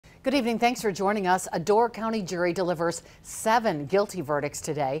Good evening. Thanks for joining us. A Door County jury delivers 7 guilty verdicts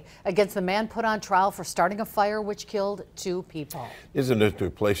today against the man put on trial for starting a fire which killed 2 people. This incident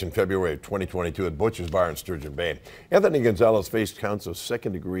took place in February of 2022 at Butcher's Bar in Sturgeon Bay. Anthony Gonzalez faced counts of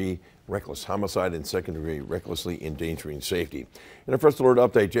second-degree reckless homicide and second-degree recklessly endangering safety. In a First Alert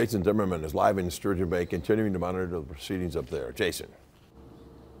update, Jason Zimmerman is live in Sturgeon Bay, continuing to monitor the proceedings up there. Jason.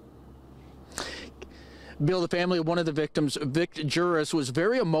 Bill, the family of one of the victims, Vic Juris, was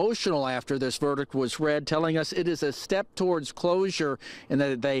very emotional after this verdict was read, telling us it is a step towards closure and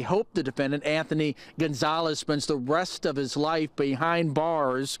that they hope the defendant, Anthony Gonzalez, spends the rest of his life behind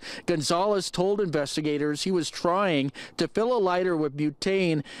bars. Gonzalez told investigators he was trying to fill a lighter with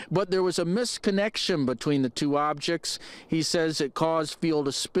butane, but there was a misconnection between the 2 objects. He says it caused fuel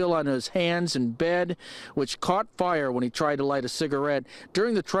to spill on his hands and bed, which caught fire when he tried to light a cigarette.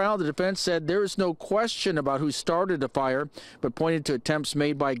 During the trial, the defense said there is no question about who started the fire, but pointed to attempts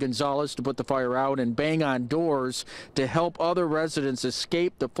made by Gonzalez to put the fire out and bang on doors to help other residents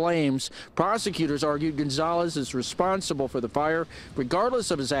escape the flames. Prosecutors argued Gonzalez is responsible for the fire,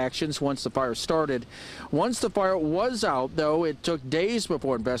 regardless of his actions once the fire started. Once the fire was out, though, it took days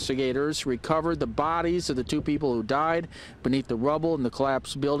before investigators recovered the bodies of the 2 people who died beneath the rubble in the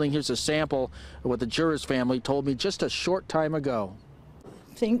collapsed building. Here's a sample of what the Juris family told me just a short time ago.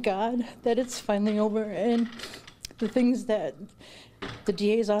 Thank God that it's finally over, and the things that the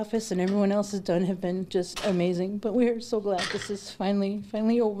DA's office and everyone else has done have been just amazing. But we are so glad this is finally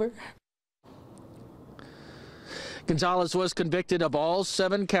over. Gonzalez was convicted of all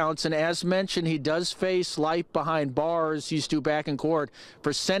 7 counts, and as mentioned, he does face life behind bars. He's due back in court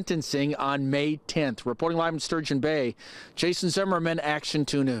for sentencing on May 10th. Reporting live in Sturgeon Bay, Jason Zimmerman, Action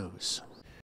 2 News.